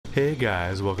Hey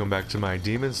guys, welcome back to my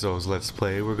Demonzu Souru Let's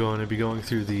Play. We're going to be going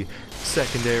through the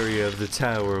second area of the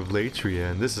Tower of Latria,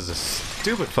 and this is a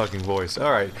stupid fucking voice.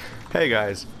 Alright, hey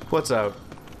guys, what's up?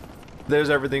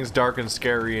 Everything's dark and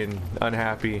scary and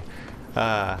unhappy.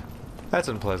 That's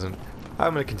unpleasant.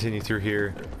 I'm going to continue through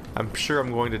here. I'm sure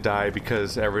I'm going to die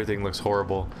because everything looks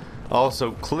horrible.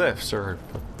 Also, cliffs are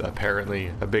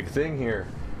apparently a big thing here.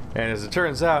 And as it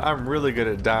turns out, I'm really good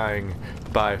at dying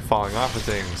by falling off of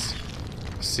things.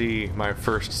 See my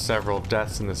first several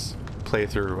deaths in this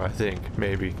playthrough, I think,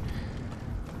 maybe.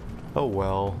 Oh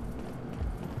well.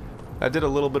 I did a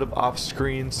little bit of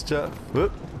off-screen stuff.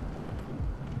 Whoop.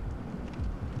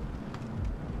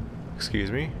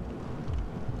 Excuse me.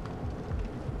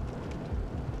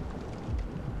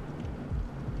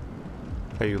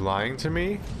 Are you lying to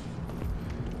me?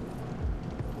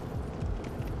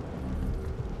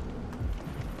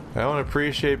 I don't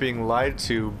appreciate being lied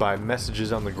to by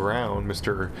messages on the ground,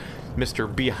 Mr.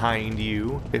 Behind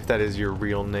You, if that is your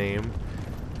real name.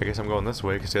 I guess I'm going this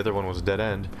way because the other one was a dead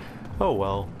end. Oh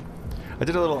well. I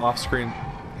did a little off-screen...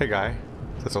 Hey guy,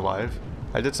 that's alive.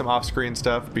 I did some off-screen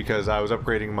stuff because I was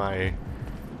upgrading my...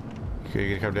 Okay, you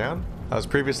gonna come down? I was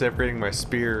previously upgrading my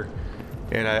spear,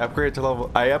 and I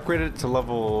upgraded it to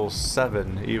level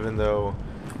 7, even though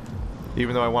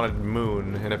I wanted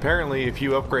moon. And apparently if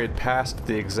you upgrade past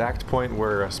the exact point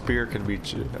where a spear can be,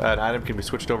 an item can be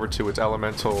switched over to its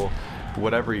elemental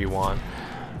whatever you want,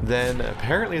 then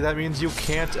apparently that means you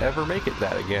can't ever make it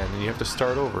that again, and you have to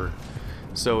start over.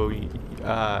 So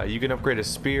you can upgrade a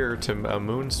spear to a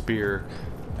moon spear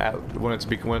when it's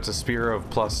a spear of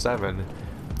 +7.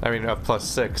 I mean of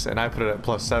 +6, and I put it at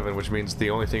 +7, which means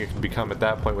the only thing it can become at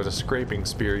that point was a scraping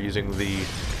spear using the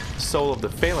soul of the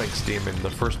Phalanx Demon, the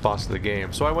first boss of the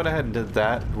game. So I went ahead and did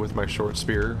that with my short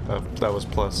spear. That was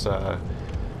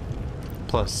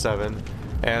 +7,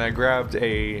 and I grabbed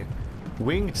a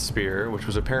winged spear, which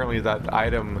was apparently that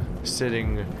item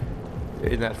sitting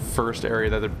in that first area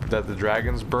that the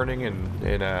dragon's burning in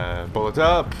hello,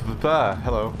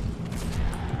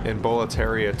 in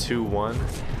Boletaria 2-1.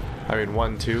 I mean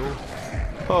 1-2.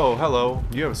 Oh, hello.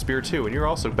 You have a spear too, and you're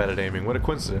also bad at aiming. What a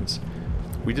coincidence.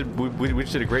 We just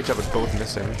did a great job at both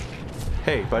missing.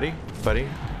 Hey, buddy.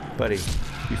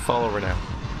 You fall over now.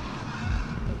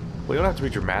 Well, you don't have to be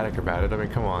dramatic about it. I mean,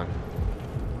 come on.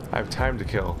 I have time to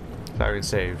kill. I mean,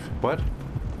 save. What?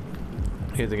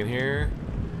 Anything in here?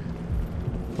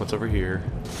 What's over here?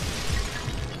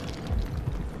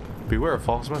 Beware of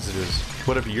false messages.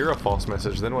 What if you're a false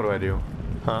message? Then what do I do?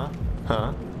 Huh?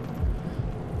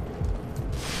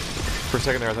 For a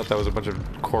second there, I thought that was a bunch of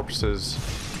corpses.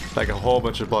 Like a whole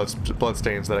bunch of blood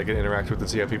stains that I can interact with and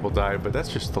see how people die, but that's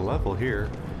just the level here.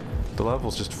 The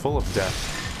level's just full of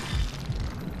death.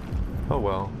 Oh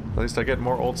well, at least I get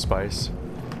more Old Spice.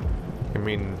 I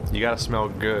mean, you gotta smell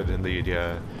good in the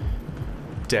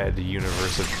dead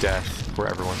universe of death, where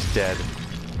everyone's dead.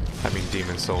 I mean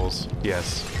demon souls,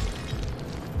 yes.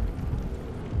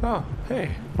 Oh,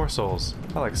 hey, more souls.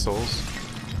 I like souls.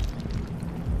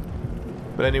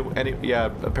 But yeah,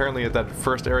 apparently at that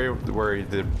first area where you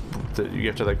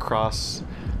have to like cross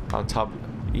on top.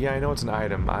 Yeah, I know it's an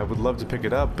item. I would love to pick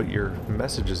it up, but your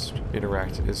messages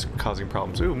is causing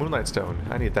problems. Ooh, Moonlight Stone.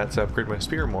 I need that to upgrade my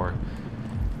spear more.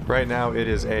 Right now it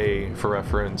is for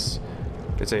reference,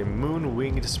 it's a moon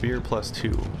winged spear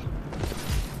 +2.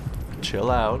 Chill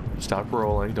out. Stop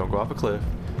rolling. Don't go off a cliff.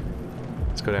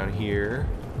 Let's go down here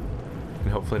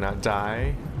and hopefully not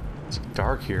die. It's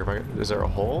dark here. Is there a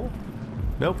hole?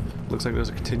 Nope. Looks like there's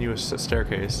a continuous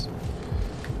staircase.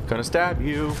 Gonna stab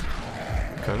you.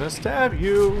 Gonna stab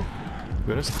you.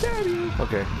 Gonna stab you.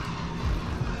 Okay.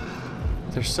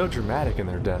 They're so dramatic in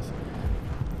their death.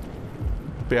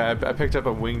 But yeah, I picked up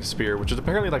a winged spear, which is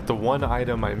apparently like the one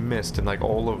item I missed in like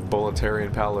all of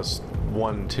Boletarian Palace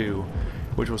 1-2,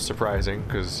 which was surprising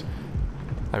because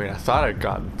I mean I thought I'd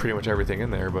gotten pretty much everything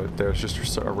in there, but there was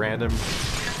just a random,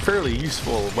 fairly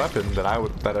useful weapon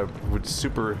that would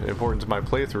super important to my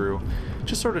playthrough,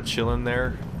 just sort of chilling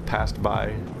there, passed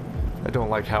by. I don't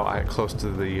like how close to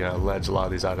the ledge a lot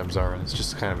of these items are. It's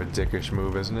just kind of a dickish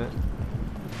move, isn't it?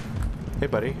 Hey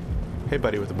buddy. Hey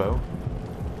buddy with the bow.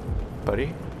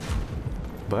 Buddy.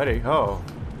 Oh.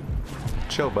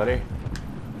 Chill, buddy.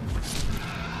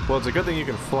 Well, it's a good thing you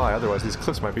can fly, otherwise these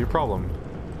cliffs might be a problem.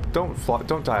 Don't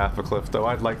die off a cliff though.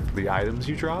 I'd like the items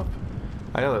you drop.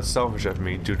 I know that's selfish of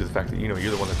me due to the fact that, you know,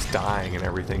 you're the one that's dying and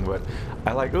everything, but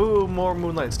I like, ooh, more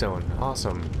Moonlight Stone.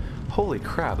 Awesome. Holy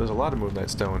crap, there's a lot of Moonlight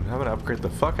Stone. I'm gonna upgrade the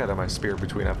fuck out of my spear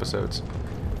between episodes.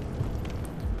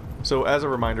 So as a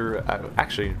reminder,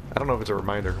 actually, I don't know if it's a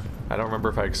reminder. I don't remember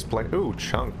if I explained. Ooh,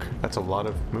 chunk. That's a lot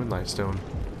of Moonlight Stone.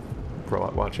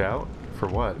 watch out? For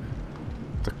what?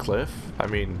 The cliff? I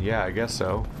mean, yeah, I guess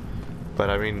so. But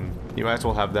I mean, you might as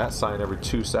well have that sign every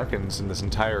 2 seconds in this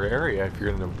entire area if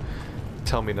you're gonna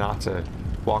tell me not to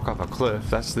walk off a cliff.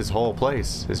 That's this whole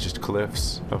place is just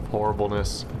cliffs of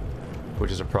horribleness,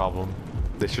 which is a problem.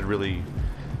 They should really...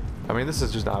 I mean, this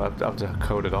is just not up to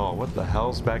code at all. What the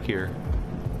hell's back here?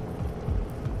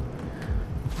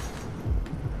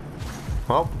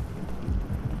 Well,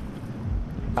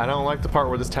 I don't like the part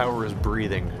where this tower is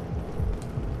breathing.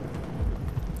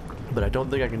 But I don't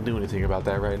think I can do anything about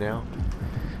that right now.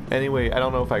 Anyway, I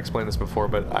don't know if I explained this before,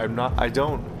 but I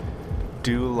don't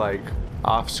do like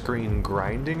off-screen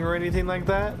grinding or anything like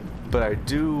that, but I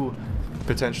do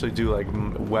potentially do like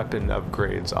weapon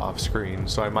upgrades off-screen.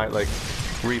 So I might like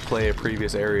replay a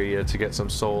previous area to get some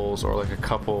souls or like a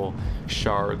couple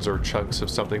shards or chunks of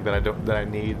something that I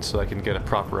need so I can get a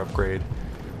proper upgrade.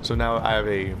 So now I have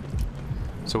a...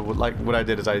 So what I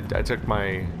did is I took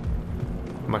my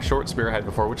short spear I had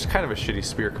before, which is kind of a shitty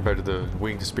spear compared to the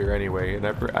winged spear anyway, and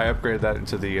I upgraded that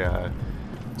into the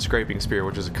scraping spear,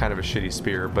 which is kind of a shitty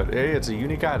spear, but hey, it's a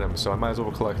unique item, so I might as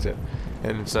well collect it.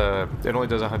 And it's it only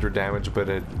does 100 damage, but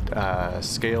it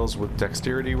scales with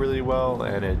dexterity really well,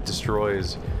 and it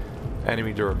destroys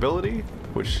enemy durability,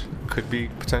 which could be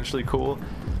potentially cool.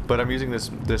 But I'm using this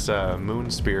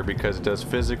moon spear because it does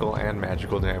physical and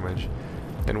magical damage.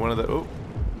 And one of the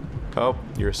oh,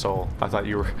 you're a soul. I thought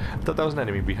that was an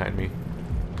enemy behind me.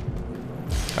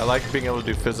 I like being able to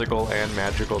do physical and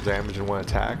magical damage in one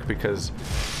attack because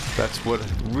that's what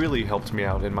really helped me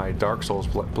out in my Dark Souls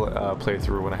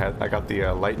playthrough when I got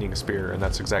the lightning spear, and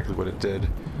that's exactly what it did.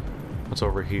 What's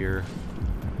over here?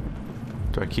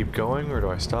 Do I keep going or do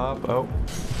I stop? Oh,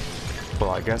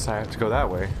 well, I guess I have to go that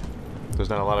way. There's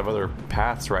not a lot of other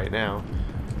paths right now.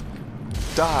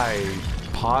 Die,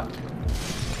 pot.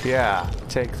 Yeah,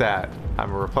 take that.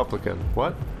 I'm a Republican.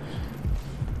 What?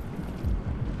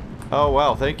 Oh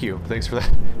wow, thank you. Thanks for that.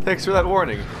 Thanks for that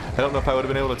warning. I don't know if I would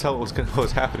have been able to tell what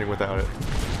was happening without it.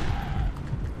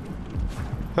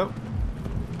 Oh,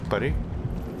 buddy.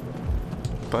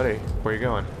 Buddy, where are you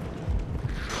going?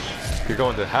 You're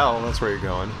going to hell. That's where you're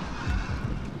going.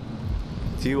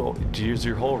 Do you use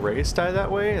your whole race die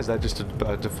that way? Is that just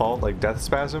a default like death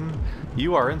spasm?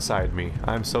 You are inside me.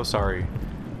 I'm so sorry,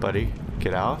 buddy.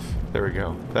 Get off. There we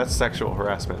go. That's sexual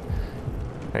harassment.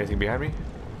 Anything behind me?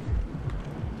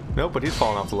 Nope, but he's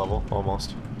falling off the level,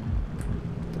 almost.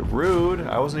 Rude.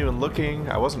 I wasn't even looking.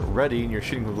 I wasn't ready, and you're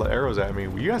shooting arrows at me.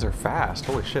 You guys are fast.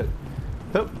 Holy shit.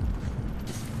 Oh.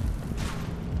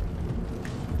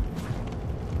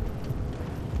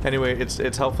 Anyway,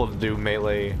 it's helpful to do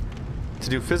melee, to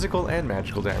do physical and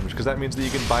magical damage, because that means that you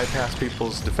can bypass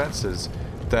people's defenses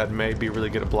that may be really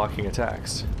good at blocking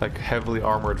attacks. Like heavily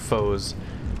armored foes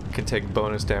can take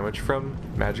bonus damage from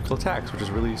magical attacks, which is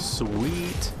really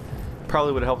sweet.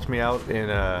 Probably would have helped me out in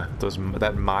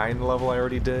that mine level I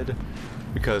already did,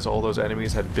 because all those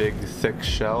enemies had big, thick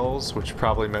shells, which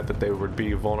probably meant that they would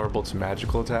be vulnerable to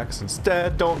magical attacks.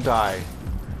 Instead, don't die.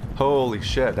 Holy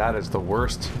shit, that is the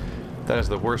worst. That is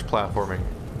the worst platforming.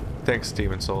 Thanks,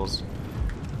 Demon Souls.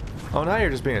 Oh, now you're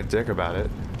just being a dick about it.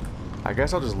 I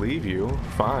guess I'll just leave you.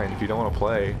 Fine, if you don't want to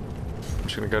play. I'm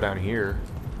just gonna go down here.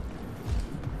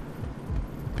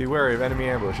 Be wary of enemy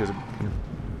ambushes.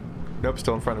 Nope,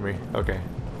 still in front of me. Okay.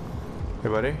 Hey,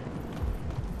 buddy.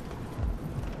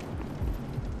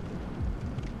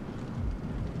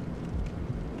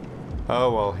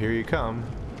 Oh, well, here you come.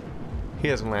 He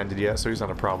hasn't landed yet, so he's not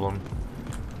a problem.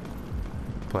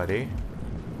 Buddy.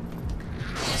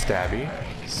 Stabby.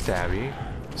 Stabby.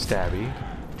 Stabby.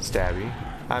 Stabby.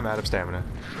 I'm out of stamina.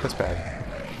 That's bad.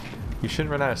 You shouldn't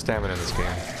run out of stamina in this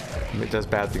game. It does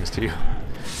bad things to you.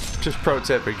 Just pro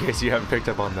tip in case you haven't picked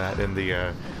up on that in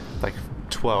the like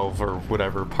 12 or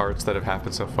whatever parts that have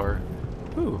happened so far.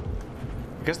 Ooh.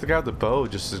 I guess the guy with the bow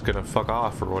just is gonna fuck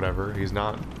off or whatever. He's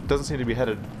not... doesn't seem to be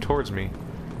headed towards me.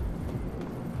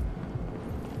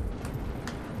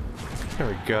 There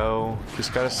we go.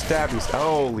 Just gotta stab these...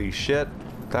 Holy shit.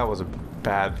 That was a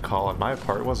bad call on my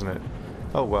part, wasn't it?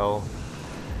 Oh well.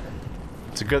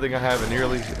 It's a good thing I have a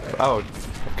nearly... Oh,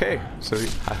 okay. So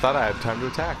I thought I had time to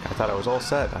attack. I thought I was all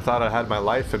set. I thought I had my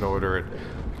life in order and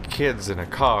kids and a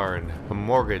car and a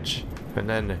mortgage. And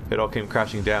then it all came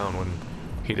crashing down when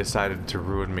he decided to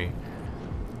ruin me.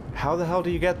 How the hell do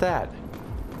you get that?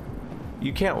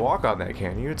 You can't walk on that,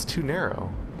 can you? It's too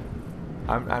narrow.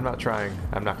 I'm not trying.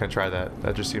 I'm not going to try that.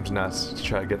 That just seems nuts to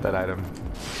try to get that item.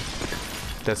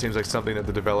 That seems like something that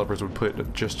the developers would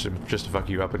put just to fuck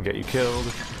you up and get you killed.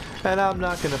 And I'm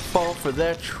not gonna fall for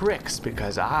their tricks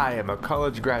because I am a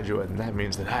college graduate, and that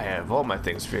means that I have all my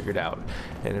things figured out.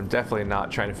 And I'm definitely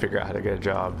not trying to figure out how to get a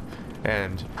job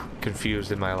and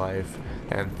confused in my life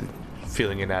and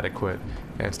feeling inadequate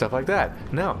and stuff like that.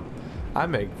 No. I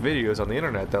make videos on the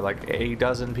internet that like a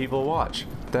dozen people watch.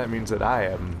 That means that I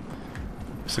am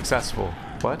successful.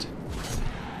 What?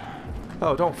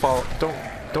 Oh, don't fall.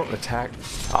 Don't attack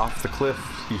off the cliff,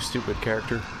 you stupid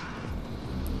character.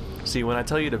 See, when I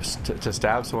tell you to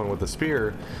stab someone with a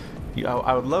spear,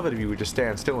 I would love it if you would just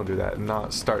stand still and do that and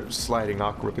not start sliding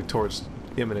awkwardly towards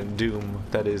imminent doom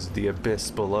that is the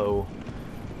abyss below.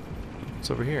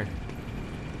 What's over here?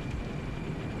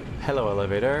 Hello,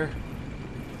 elevator.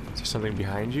 Is there something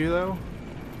behind you, though?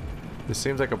 This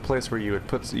seems like a place where you would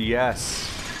put... Yes!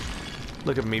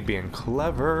 Look at me being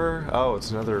clever. Oh,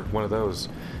 it's another one of those.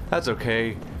 That's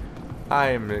okay.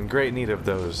 I am in great need of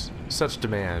those. Such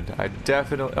demand. I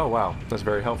definitely... Oh, wow. That's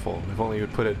very helpful. If only you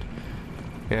would put it...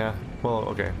 Yeah. Well,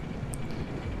 okay.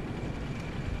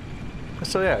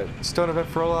 So yeah, stone event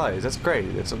for all eyes. That's great.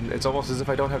 It's almost as if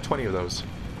I don't have 20 of those.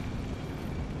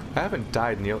 I haven't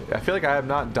died, Neil. I feel like I am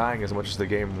not dying as much as the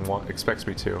game expects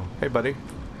me to. Hey, buddy.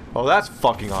 Oh, that's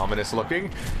fucking ominous looking.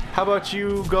 How about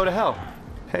you go to hell?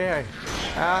 Hey,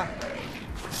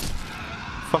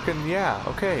 fucking yeah.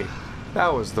 Okay.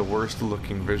 That was the worst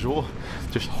looking visual.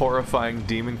 Just horrifying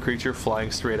demon creature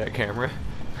flying straight at camera.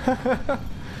 I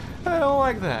don't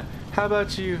like that. How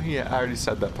about you? Yeah, I already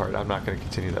said that part. I'm not going to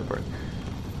continue that part.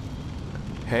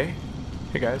 Hey.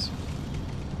 Hey, guys.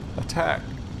 Attack.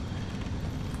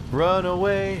 Run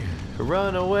away.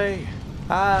 Run away.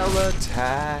 I'll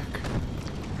attack.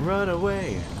 Run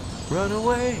away. Run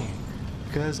away.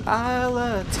 'Cause I'll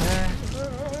attack.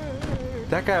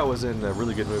 That guy was in a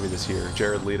really good movie this year.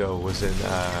 Jared Leto was in,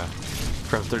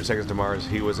 from 30 Seconds to Mars.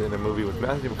 He was in a movie with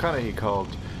Matthew McConaughey called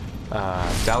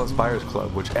Dallas Buyers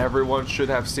Club, which everyone should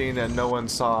have seen and no one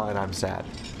saw, and I'm sad.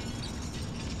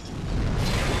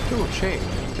 Ooh, chain.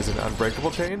 Is it an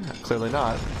unbreakable chain? Clearly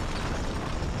not.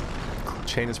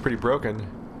 Chain is pretty broken.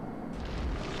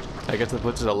 I guess that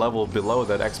puts it a level below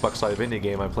that Xbox Live Indie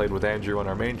game I played with Andrew on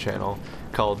our main channel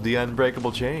called The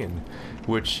Unbreakable Chain,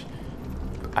 which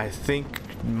I think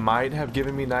might have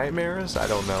given me nightmares. I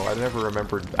don't know. I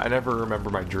never remember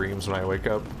my dreams when I wake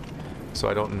up, so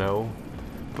I don't know.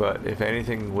 But if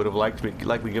anything would have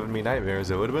likely given me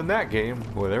nightmares, it would have been that game,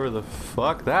 whatever the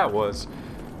fuck that was.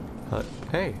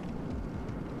 Hey,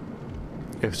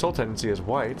 if soul tendency is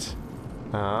white,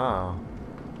 oh.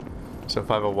 So if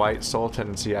I have a white soul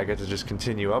tendency, I get to just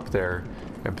continue up there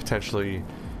and potentially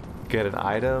get an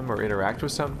item or interact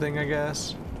with something, I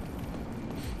guess.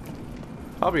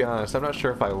 I'll be honest, I'm not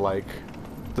sure if I like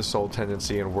the soul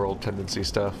tendency and world tendency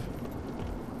stuff.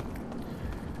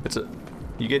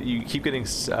 You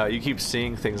keep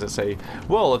seeing things that say,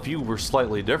 well, if you were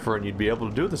slightly different, you'd be able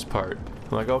to do this part.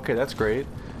 I'm like, okay, that's great.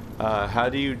 How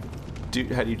do you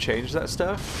change that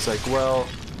stuff? It's like, well,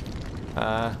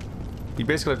 you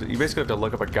basically have to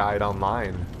look up a guide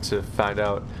online to find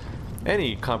out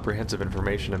any comprehensive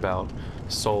information about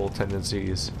soul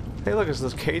tendencies. Hey, look, it's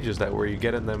those cages where you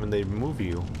get in them and they move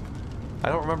you. I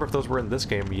don't remember if those were in this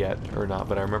game yet or not,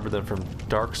 but I remember them from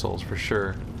Dark Souls for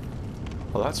sure.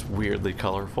 Well, that's weirdly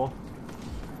colorful.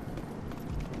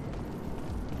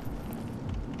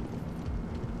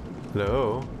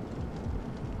 Hello?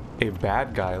 A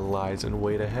bad guy lies in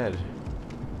wait ahead.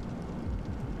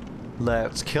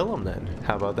 Let's kill him then.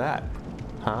 How about that?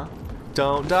 Huh?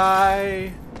 Don't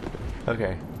die!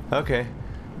 Okay. Okay.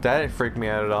 That didn't freak me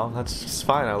out at all. That's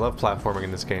fine. I love platforming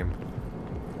in this game.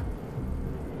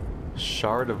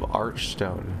 Shard of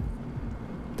Archstone.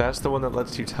 That's the one that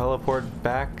lets you teleport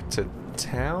back to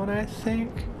town, I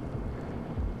think?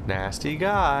 Nasty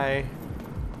guy.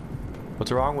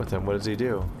 What's wrong with him? What does he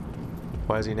do?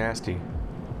 Why is he nasty?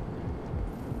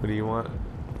 What do you want?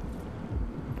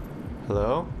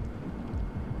 Hello?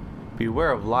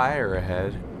 Beware of liar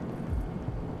ahead.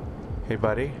 Hey,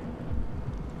 buddy.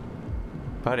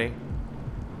 Buddy.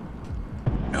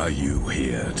 Are you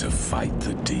here to fight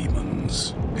the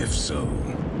demons? If so,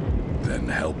 then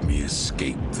help me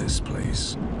escape this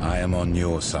place. I am on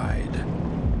your side.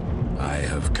 I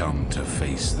have come to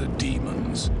face the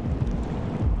demons.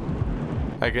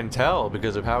 I can tell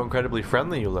because of how incredibly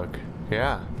friendly you look.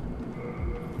 Yeah.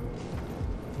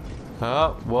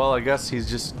 Oh, well, I guess he's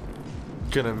just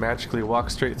gonna magically walk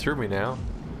straight through me now.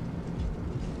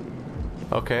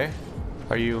 Okay.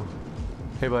 Are you...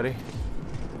 Hey, buddy.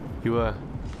 You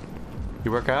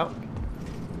work out? Are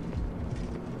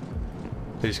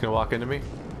you just gonna walk into me?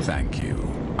 Thank you.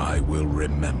 I will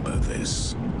remember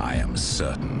this. I am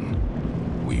certain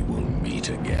we will meet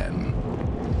again.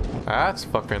 That's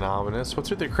fucking ominous. What's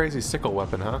with your crazy sickle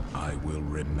weapon, huh? I will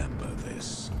remember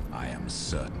this. I am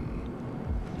certain.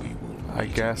 We will I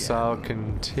meet guess again. I'll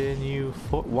continue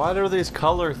for. What are these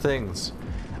color things?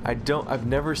 I've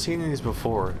never seen these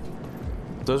before.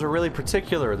 Those are really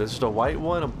particular. There's just a white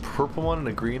one, a purple one, and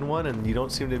a green one, and you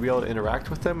don't seem to be able to interact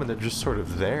with them, and they're just sort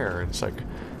of there. And it's like,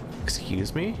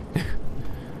 excuse me?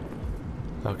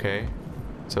 Okay.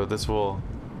 So this will...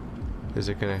 Is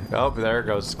it gonna... Oh, there it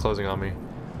goes. It's closing on me.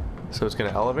 So it's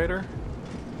gonna elevator?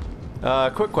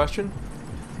 Quick question.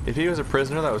 If he was a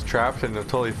prisoner that was trapped and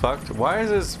totally fucked, why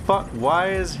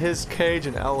is his cage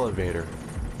an elevator?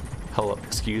 Hello,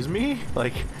 excuse me?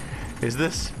 Like, is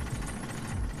this...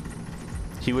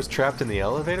 He was trapped in the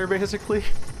elevator, basically?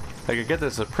 Like, I get that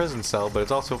it's a prison cell, but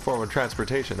it's also a form of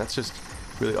transportation. That's just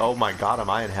really... Oh my god, am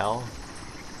I in hell?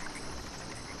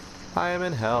 I am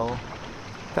in hell.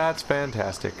 That's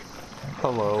fantastic.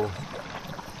 Hello.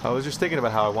 I was just thinking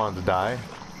about how I wanted to die.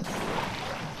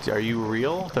 Are you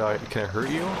real? Can I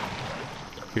hurt you?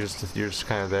 You're just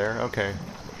kind of there? Okay.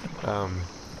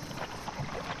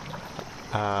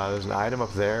 There's an item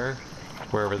up there.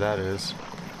 Wherever that is.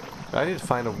 I need to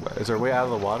find a... Is there a way out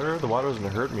of the water? The water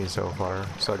doesn't hurt me so far.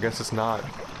 So I guess it's not...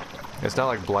 It's not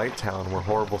like Blight Town where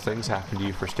horrible things happen to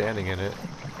you for standing in it.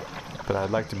 But I'd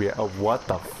like to be... Oh, what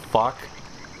the fuck?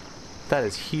 That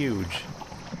is huge.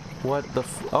 What the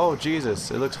Oh,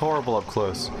 Jesus. It looks horrible up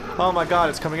close. Oh my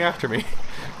god, it's coming after me.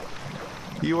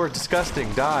 You are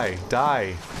disgusting. Die.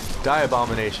 Die. Die,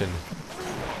 abomination.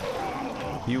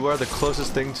 You are the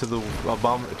closest thing to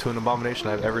an abomination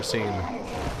I've ever seen.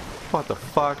 What the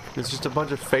fuck? It's just a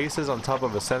bunch of faces on top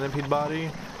of a centipede body?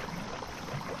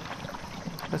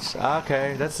 That's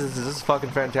okay. This is fucking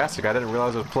fantastic. I didn't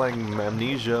realize I was playing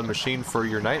Amnesia Machine for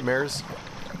your nightmares.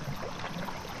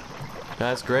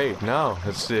 That's great. No,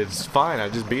 it's fine. I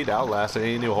just beat Outlast. I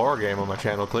need a new horror game on my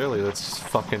channel. Clearly, let's just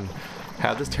fucking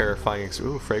have this terrifying.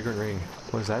 Ooh, fragrant ring.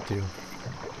 What does that do?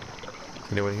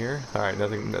 Anyone here? All right,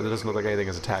 nothing. It doesn't look like anything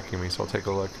is attacking me, so I'll take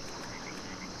a look.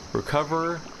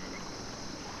 Recover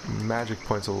magic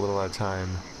points a little at a time.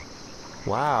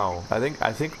 Wow. I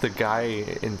think the guy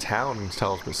in town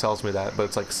sells me that, but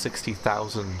it's like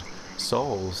 60,000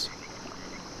 souls.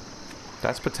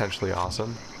 That's potentially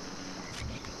awesome.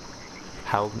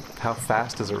 How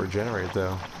fast does it regenerate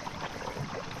though?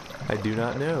 I do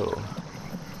not know.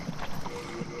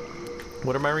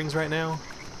 What are my rings right now?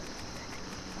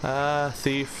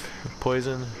 Thief,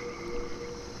 poison.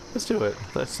 Let's do it.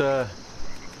 Let's wear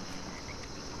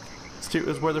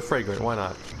the fragrant. Why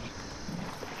not?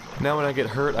 Now when I get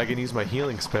hurt, I can use my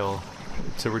healing spell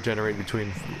to regenerate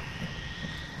between...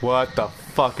 What the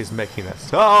fuck is making that?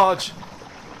 Dodge!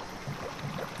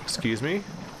 Excuse me?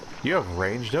 You have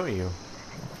range, don't you?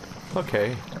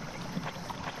 Okay.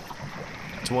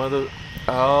 It's one of those...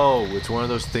 Oh, it's one of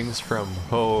those things from...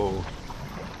 Oh.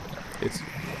 It's...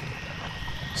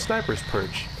 Sniper's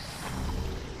Perch.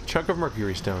 Chunk of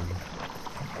Mercury Stone.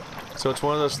 So it's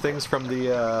one of those things from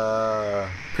the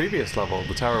previous level,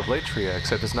 the Tower of Latria,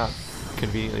 except it's not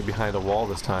conveniently behind a wall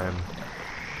this time.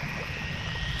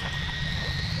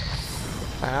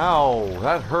 Ow,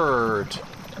 that hurt.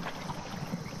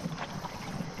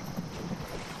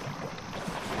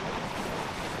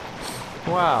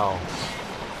 Wow.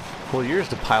 Well, you're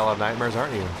just a pile of nightmares,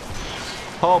 aren't you?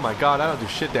 Oh my god, I don't do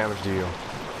shit damage to you.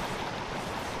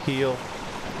 Heal.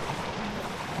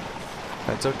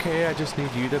 That's okay, I just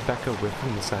need you to back away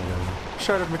from this item.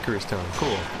 Shard of Mercury Stone,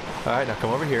 cool. Alright, now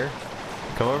come over here.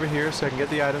 Come over here so I can get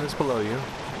the item that's below you.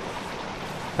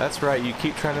 That's right, you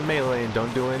keep trying to melee and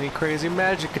don't do any crazy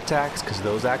magic attacks, because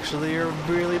those actually are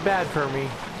really bad for me.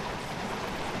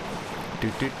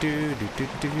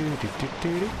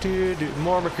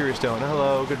 More Mercury Stone,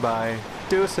 hello, goodbye.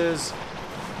 Deuces.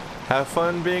 Have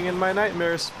fun being in my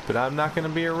nightmares, but I'm not going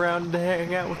to be around to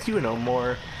hang out with you no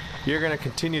more. You're going to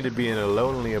continue to be in a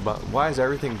lonely... Why is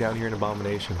everything down here an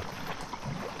abomination?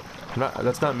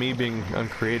 That's not me being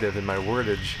uncreative in my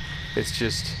wordage. It's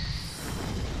just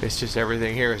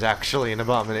everything here is actually an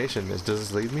abomination. Does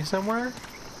this lead me somewhere?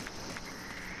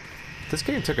 This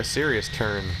game took a serious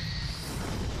turn.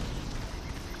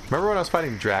 Remember when I was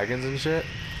fighting dragons and shit?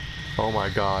 Oh my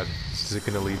god. Is it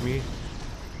going to lead me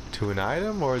to an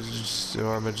item, or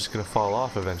am I just going to fall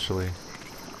off eventually?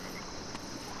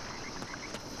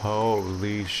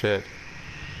 Holy shit.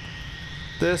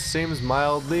 This seems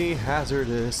mildly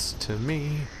hazardous to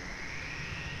me.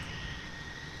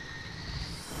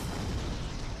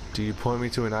 Do you point me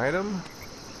to an item?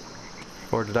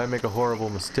 Or did I make a horrible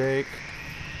mistake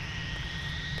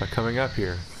by coming up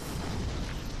here?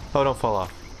 Oh, don't fall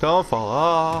off. Don't fall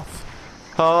off.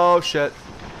 Oh, shit.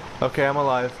 Okay, I'm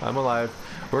alive. I'm alive.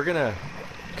 we're gonna...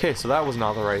 Okay, so that was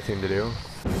not the right thing to do.